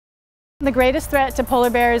The greatest threat to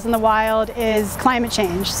polar bears in the wild is climate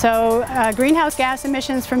change. So greenhouse gas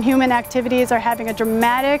emissions from human activities are having a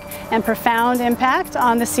dramatic and profound impact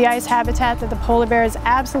on the sea ice habitat that the polar bears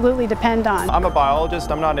absolutely depend on. I'm a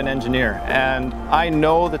biologist, I'm not an engineer, and I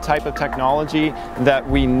know the type of technology that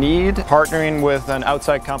we need. Partnering with an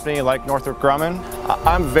outside company like Northrop Grumman,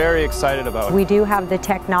 I'm very excited about. We do have the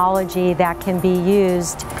technology that can be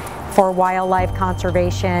used for wildlife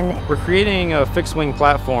conservation. We're creating a fixed-wing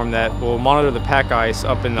platform that will monitor the pack ice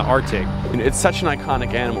up in the Arctic. It's such an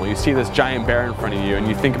iconic animal. You see this giant bear in front of you and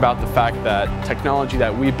you think about the fact that technology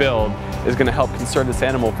that we build is going to help conserve this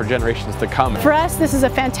animal for generations to come. For us, this is a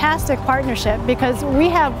fantastic partnership because we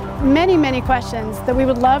have many questions that we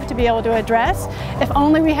would love to be able to address if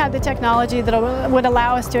only we had the technology that would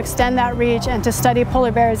allow us to extend that reach and to study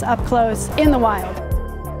polar bears up close in the wild.